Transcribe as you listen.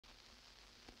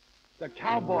The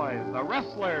cowboys, the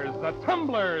wrestlers, the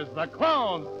tumblers, the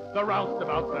clowns, the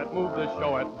roustabouts that move the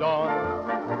show at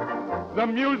dawn. The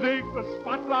music, the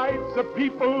spotlights, the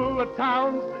people, the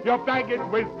towns, your baggage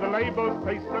with the labels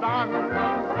pasted on.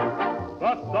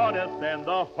 The sawdust and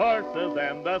the horses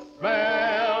and the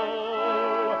smell.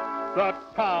 The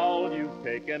towel you've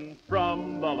taken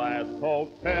from the last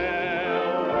hotel.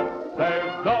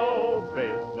 There's no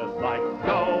business like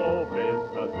show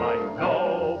business, like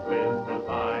no business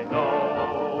I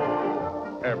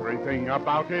know. Everything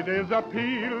about it is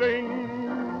appealing.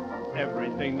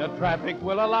 Everything the traffic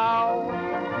will allow.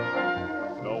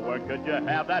 Nowhere could you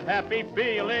have that happy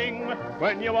feeling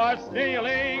when you are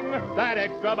stealing that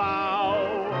extra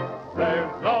bow.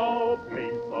 There's no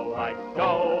people like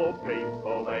show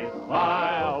people. They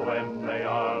smile when they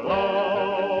are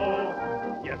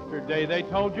low. Yesterday they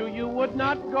told you you would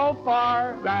not go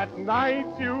far. That night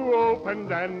you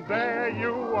opened and there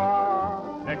you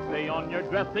are. Next day on your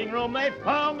dressing room they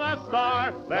found a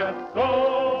star. Let's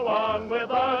go on with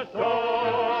the show.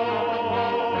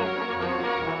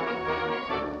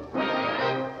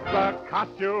 The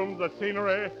costumes, the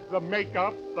scenery, the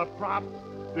makeup, the props,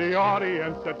 the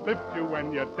audience that lifts you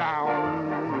when you're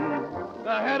down.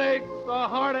 The headaches, the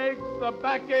heartaches, the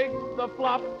backaches, the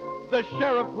flops, the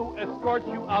sheriff who escorts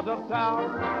you out of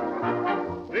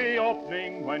town. The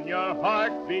opening when your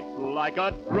heart beats like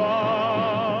a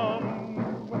drum.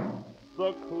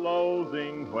 The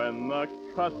closing when the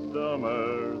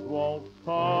customers won't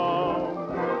come.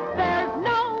 There's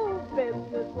no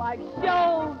business like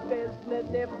show business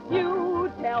if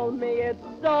you tell me it's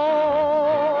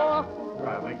so.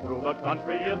 Traveling through the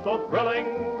country is so thrilling.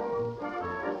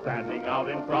 Standing out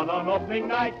in front on opening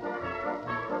night.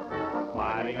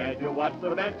 Smiling as you watch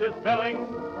the benches filling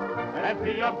and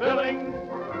see a billing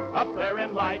up there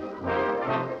in light.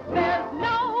 There's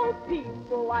no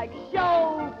people like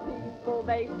show people.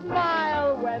 They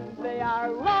smile when they are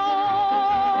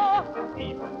low.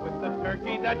 Even with the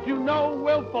turkey that you know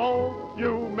will fold,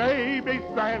 you may be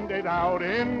stranded out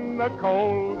in the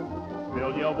cold.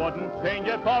 Still you wouldn't change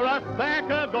it for a sack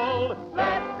of gold.